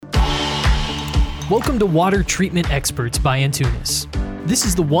Welcome to Water Treatment Experts by Antunes. This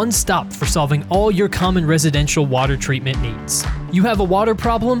is the one stop for solving all your common residential water treatment needs. You have a water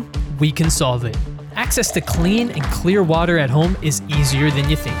problem? We can solve it. Access to clean and clear water at home is easier than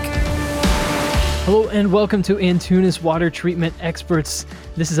you think. Hello and welcome to Antunes Water Treatment Experts.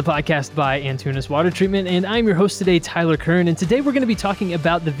 This is a podcast by Antunes Water Treatment, and I'm your host today, Tyler Kern. And today we're going to be talking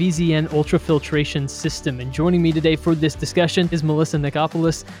about the VZN ultrafiltration system. And joining me today for this discussion is Melissa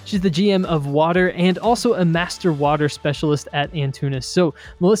Nikopoulos. She's the GM of Water and also a Master Water Specialist at Antunes. So,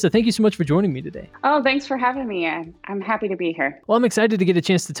 Melissa, thank you so much for joining me today. Oh, thanks for having me. I'm happy to be here. Well, I'm excited to get a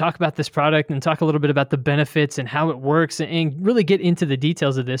chance to talk about this product and talk a little bit about the benefits and how it works and really get into the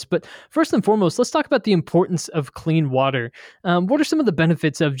details of this. But first and foremost, let's talk about the importance of clean water. What are some of the benefits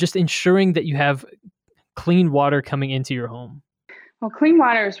of just ensuring that you have clean water coming into your home? Well, clean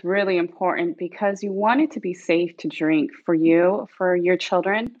water is really important because you want it to be safe to drink for you, for your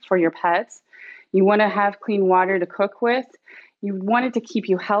children, for your pets. You want to have clean water to cook with. You want it to keep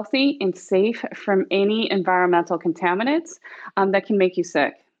you healthy and safe from any environmental contaminants that can make you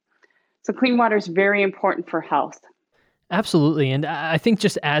sick. So clean water is very important for health. Absolutely. And I think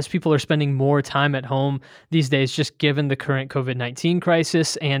just as people are spending more time at home these days, just given the current COVID-19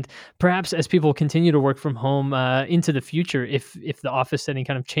 crisis, and perhaps as people continue to work from home into the future, if the office setting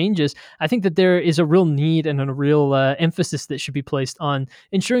kind of changes, I think that there is a real need and a real emphasis that should be placed on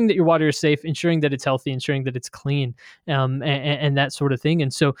ensuring that your water is safe, ensuring that it's healthy, ensuring that it's clean, and that sort of thing.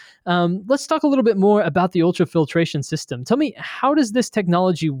 And so let's talk a little bit more about the ultrafiltration system. Tell me, how does this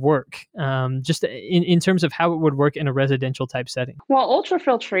technology work, just in terms of how it would work in a residential type setting? Well,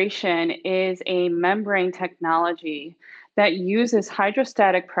 ultrafiltration is a membrane technology that uses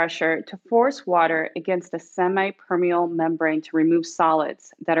hydrostatic pressure to force water against a semi-permeable membrane to remove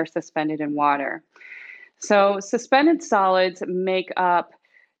solids that are suspended in water. So suspended solids make up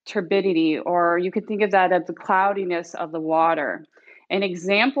turbidity, or you could think of that as the cloudiness of the water. And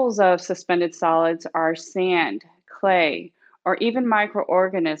examples of suspended solids are sand, clay, or even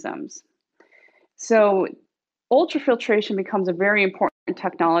microorganisms. So ultrafiltration becomes a very important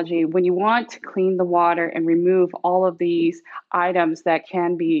technology when you want to clean the water and remove all of these items that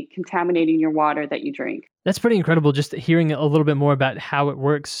can be contaminating your water that you drink. That's pretty incredible, just hearing a little bit more about how it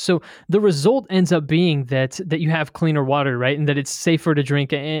works. So the result ends up being that you have cleaner water, right? And that it's safer to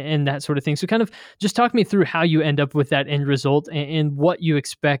drink and that sort of thing. So kind of just talk me through how you end up with that end result and what you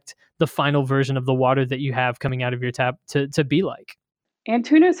expect the final version of the water that you have coming out of your tap to be like.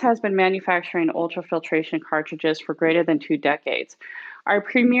 Antunes has been manufacturing ultrafiltration cartridges for greater than 2 decades. Our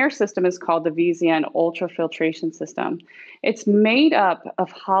premier system is called the VZN ultrafiltration system. It's made up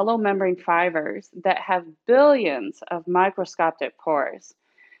of hollow membrane fibers that have billions of microscopic pores.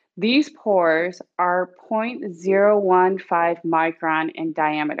 These pores are 0.015 micron in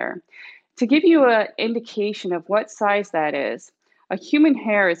diameter. To give you an indication of what size that is, a human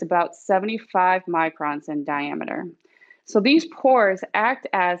hair is about 75 microns in diameter. So these pores act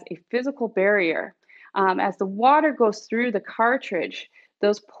as a physical barrier. As the water goes through the cartridge,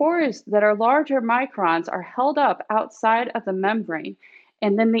 those pores that are larger microns are held up outside of the membrane,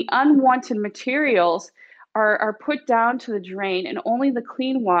 and then the unwanted materials are put down to the drain, and only the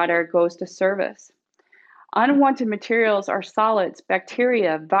clean water goes to service. Unwanted materials are solids,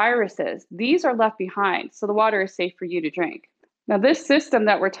 bacteria, viruses. These are left behind, so the water is safe for you to drink. Now, this system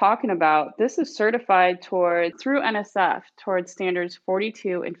that we're talking about, this is certified through NSF towards standards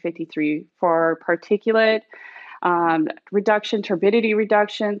 42 and 53 for particulate reduction, turbidity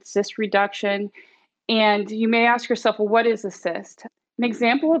reduction, cyst reduction. And you may ask yourself, well, what is a cyst? An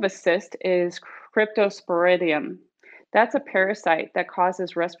example of a cyst is Cryptosporidium. That's a parasite that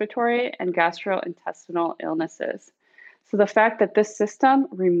causes respiratory and gastrointestinal illnesses. So the fact that this system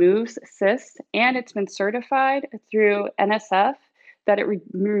removes cysts and it's been certified through NSF that it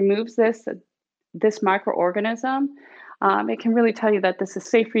removes this microorganism, it can really tell you that this is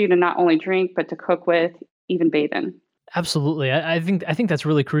safe for you to not only drink, but to cook with, even bathe in. Absolutely. I think that's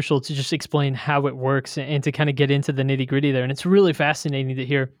really crucial to just explain how it works and to kind of get into the nitty gritty there. And it's really fascinating to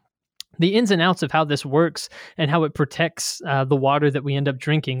hear the ins and outs of how this works and how it protects the water that we end up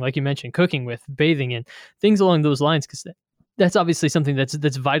drinking, like you mentioned, cooking with, bathing in, things along those lines, because that's obviously something that's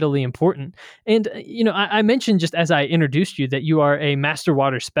vitally important. And, I mentioned just as I introduced you that you are a Master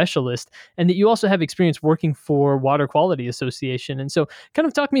Water Specialist and that you also have experience working for Water Quality Association. And so kind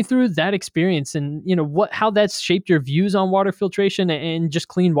of talk me through that experience and, how that's shaped your views on water filtration and just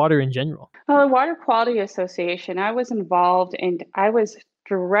clean water in general. Well, the Water Quality Association, I was involved and I was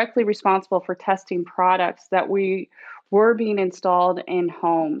directly responsible for testing products that were being installed in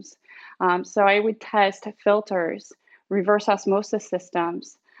homes. So I would test filters, reverse osmosis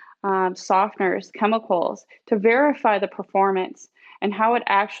systems, softeners, chemicals to verify the performance and how it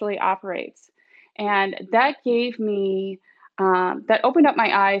actually operates. And that gave me, that opened up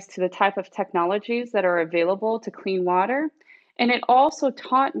my eyes to the type of technologies that are available to clean water. And it also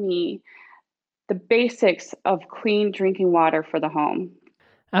taught me the basics of clean drinking water for the home.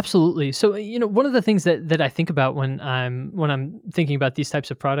 Absolutely. So, one of the things that I think about when I'm thinking about these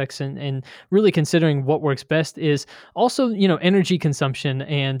types of products and really considering what works best is also, energy consumption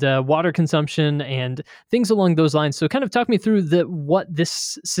and water consumption and things along those lines. So, kind of talk me through what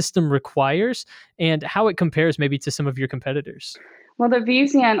this system requires and how it compares maybe to some of your competitors. Well, the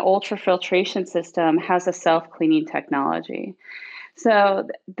VZN ultrafiltration system has a self-cleaning technology. So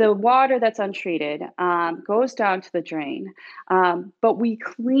the water that's untreated goes down to the drain, but we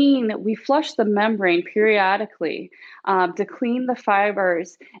flush the membrane periodically to clean the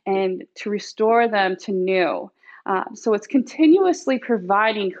fibers and to restore them to new. So it's continuously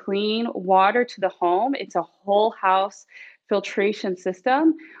providing clean water to the home. It's a whole house filtration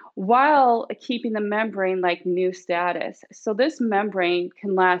system while keeping the membrane like new status. So this membrane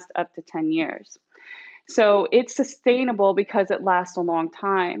can last up to 10 years. So it's sustainable because it lasts a long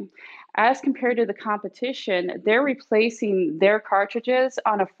time. As compared to the competition, they're replacing their cartridges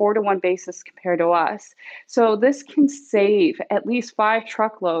on a 4-to-1 basis compared to us. So this can save at least 5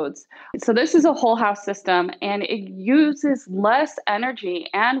 truckloads. So this is a whole house system and it uses less energy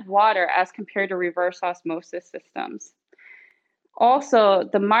and water as compared to reverse osmosis systems. Also,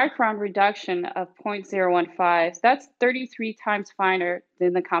 the micron reduction of 0.015, that's 33 times finer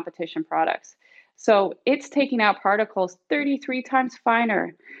than the competition products. So it's taking out particles 33 times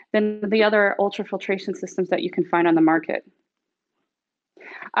finer than the other ultrafiltration systems that you can find on the market.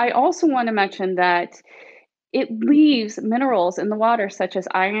 I also want to mention that it leaves minerals in the water such as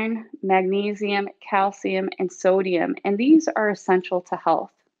iron, magnesium, calcium, and sodium, and these are essential to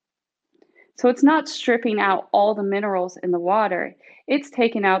health. So it's not stripping out all the minerals in the water. It's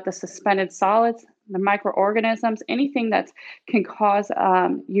taking out the suspended solids, the microorganisms, anything that can cause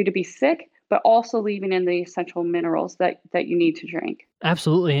you to be sick, but also leaving in the essential minerals that you need to drink.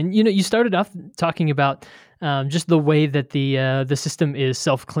 Absolutely. And you started off talking about just the way that the system is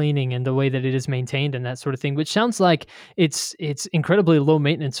self-cleaning and the way that it is maintained and that sort of thing, which sounds like it's incredibly low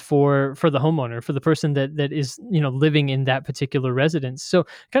maintenance for the homeowner, for the person that is living in that particular residence. So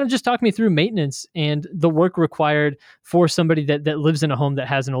kind of just talk me through maintenance and the work required for somebody that lives in a home that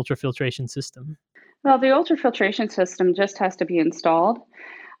has an ultrafiltration system. Well, the ultrafiltration system just has to be installed.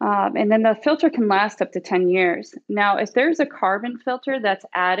 And then the filter can last up to 10 years. Now, if there's a carbon filter that's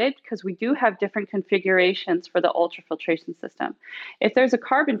added, because we do have different configurations for the ultrafiltration system, if there's a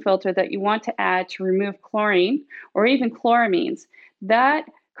carbon filter that you want to add to remove chlorine or even chloramines, that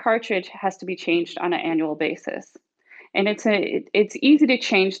cartridge has to be changed on an annual basis. And it's easy to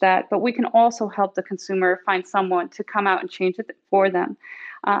change that, but we can also help the consumer find someone to come out and change it for them.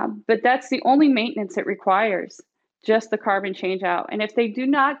 But that's the only maintenance it requires, just the carbon change out. And if they do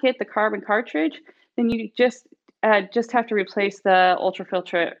not get the carbon cartridge, then you just have to replace the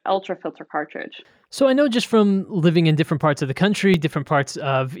ultrafilter cartridge. So I know just from living in different parts of the country, different parts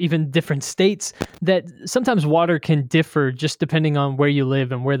of even different states, that sometimes water can differ just depending on where you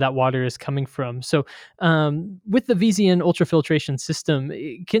live and where that water is coming from. So with the VZN ultrafiltration system,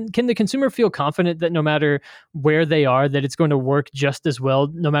 can the consumer feel confident that no matter where they are, that it's going to work just as well,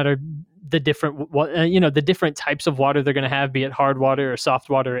 no matter the different types of water they're going to have, be it hard water or soft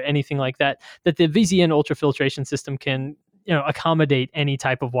water or anything like that, that the VZN ultrafiltration system can accommodate any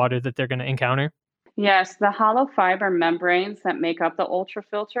type of water that they're going to encounter? Yes, the hollow fiber membranes that make up the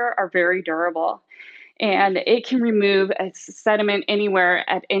ultrafilter are very durable, and it can remove sediment anywhere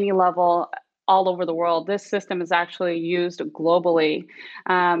at any level all over the world. This system is actually used globally.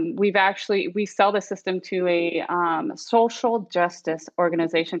 We sell the system to a social justice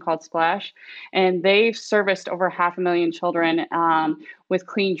organization called Splash, and they've serviced over 500,000 children with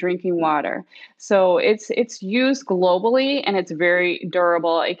clean drinking water. So it's used globally and it's very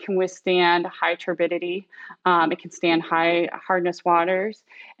durable. It can withstand high turbidity. It can stand high hardness waters,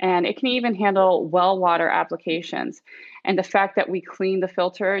 and it can even handle well water applications. And the fact that we clean the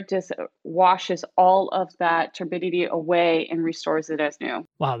filter just washes all of that turbidity away and restores it as new.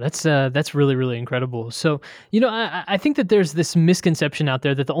 Wow, that's really, really incredible. So, I think that there's this misconception out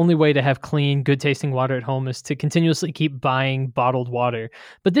there that the only way to have clean, good tasting water at home is to continuously keep buying bottled water.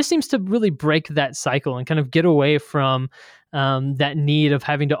 But this seems to really break that cycle and kind of get away from that need of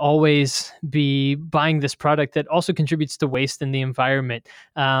having to always be buying this product that also contributes to waste in the environment.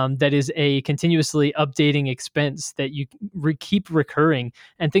 That is a continuously updating expense that you keep recurring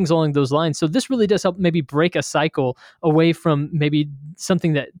and things along those lines. So this really does help maybe break a cycle away from maybe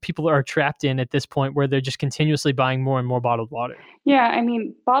something that people are trapped in at this point where they're just continuously buying more and more bottled water. Yeah, I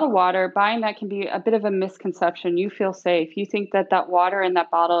mean, bottled water, buying that can be a bit of a misconception. You feel safe. You think that that water in that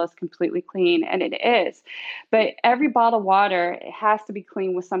bottle is completely clean, and it is. But every bottled water has to be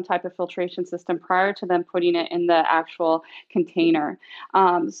cleaned with some type of filtration system prior to them putting it in the actual container.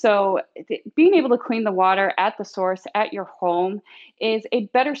 Being able to clean the water at the source at your home is a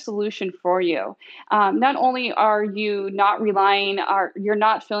better solution for you. Not only are you not you're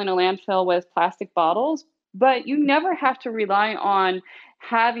not filling a landfill with plastic bottles, but you never have to rely on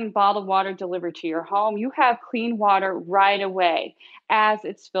having bottled water delivered to your home. You have clean water right away as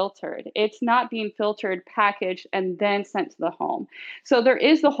it's filtered. It's not being filtered, packaged, and then sent to the home. So there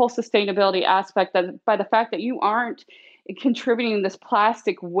is the whole sustainability aspect that by the fact that you aren't contributing this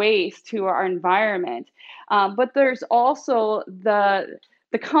plastic waste to our environment. But there's also the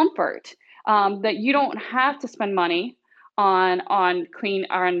comfort that you don't have to spend money on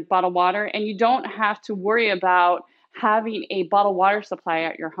bottled water, and you don't have to worry about having a bottled water supply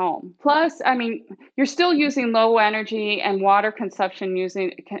at your home. Plus, I mean, you're still using low energy and water consumption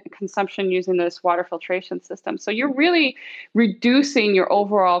using this water filtration system. So you're really reducing your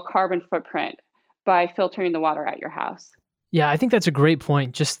overall carbon footprint by filtering the water at your house. Yeah, I think that's a great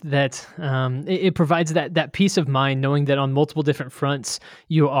point. Just that it provides that peace of mind, knowing that on multiple different fronts,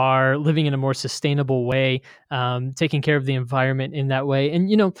 you are living in a more sustainable way, taking care of the environment in that way. And,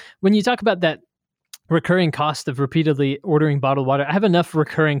 when you talk about that recurring cost of repeatedly ordering bottled water, I have enough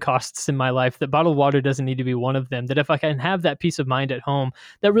recurring costs in my life that bottled water doesn't need to be one of them. That if I can have that peace of mind at home,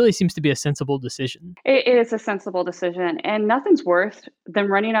 that really seems to be a sensible decision. It is a sensible decision, and nothing's worse than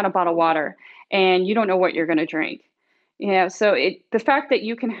running out of bottled water and you don't know what you're going to drink. So the fact that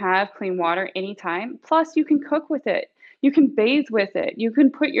you can have clean water anytime, plus you can cook with it, you can bathe with it, you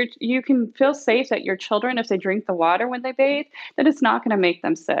can feel safe that your children, if they drink the water when they bathe, that it's not going to make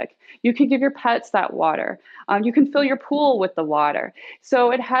them sick. You can give your pets that water. You can fill your pool with the water.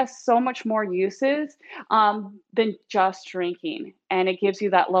 So it has so much more uses than just drinking. And it gives you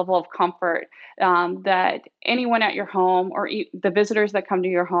that level of comfort that anyone at your home or the visitors that come to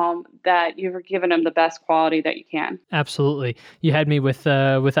your home, that you've given them the best quality that you can. Absolutely. You had me with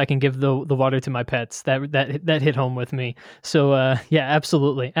I can give the water to my pets. That hit home with me. So yeah,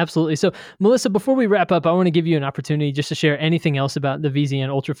 absolutely. Absolutely. So Melissa, before we wrap up, I want to give you an opportunity just to share anything else about the VZN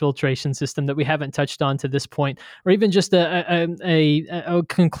ultrafiltration system that we haven't touched on to this point, or even just a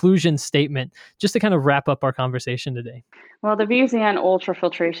conclusion statement, just to kind of wrap up our conversation today. Well, the VZN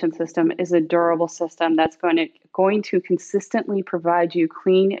ultrafiltration system is a durable system that's going to consistently provide you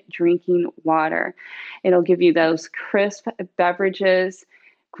clean drinking water. It'll give you those crisp beverages,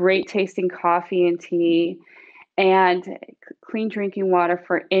 great tasting coffee and tea, and clean drinking water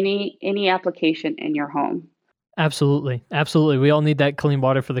for any application in your home. Absolutely. Absolutely. We all need that clean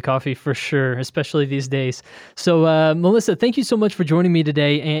water for the coffee for sure, especially these days. So, Melissa, thank you so much for joining me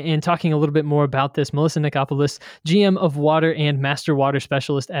today and talking a little bit more about this. Melissa Nikopoulos, GM of Water and Master Water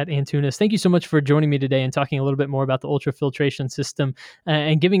Specialist at Antunis. Thank you so much for joining me today and talking a little bit more about the ultrafiltration system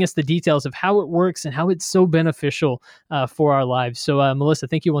and giving us the details of how it works and how it's so beneficial for our lives. So, Melissa,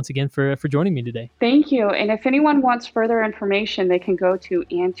 thank you once again for joining me today. Thank you. And if anyone wants further information, they can go to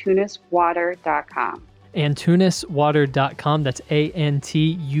antuniswater.com. AntunisWater.com. That's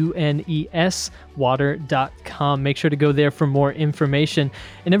ANTUNES water.com. Make sure to go there for more information.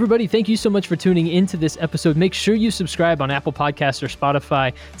 And everybody, thank you so much for tuning into this episode. Make sure you subscribe on Apple Podcasts or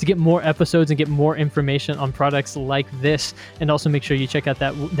Spotify to get more episodes and get more information on products like this. And also make sure you check out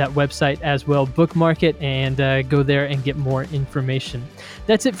that website as well. Bookmark it and go there and get more information.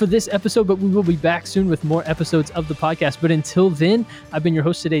 That's it for this episode, but we will be back soon with more episodes of the podcast. But until then, I've been your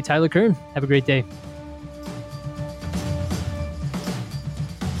host today, Tyler Kern. Have a great day.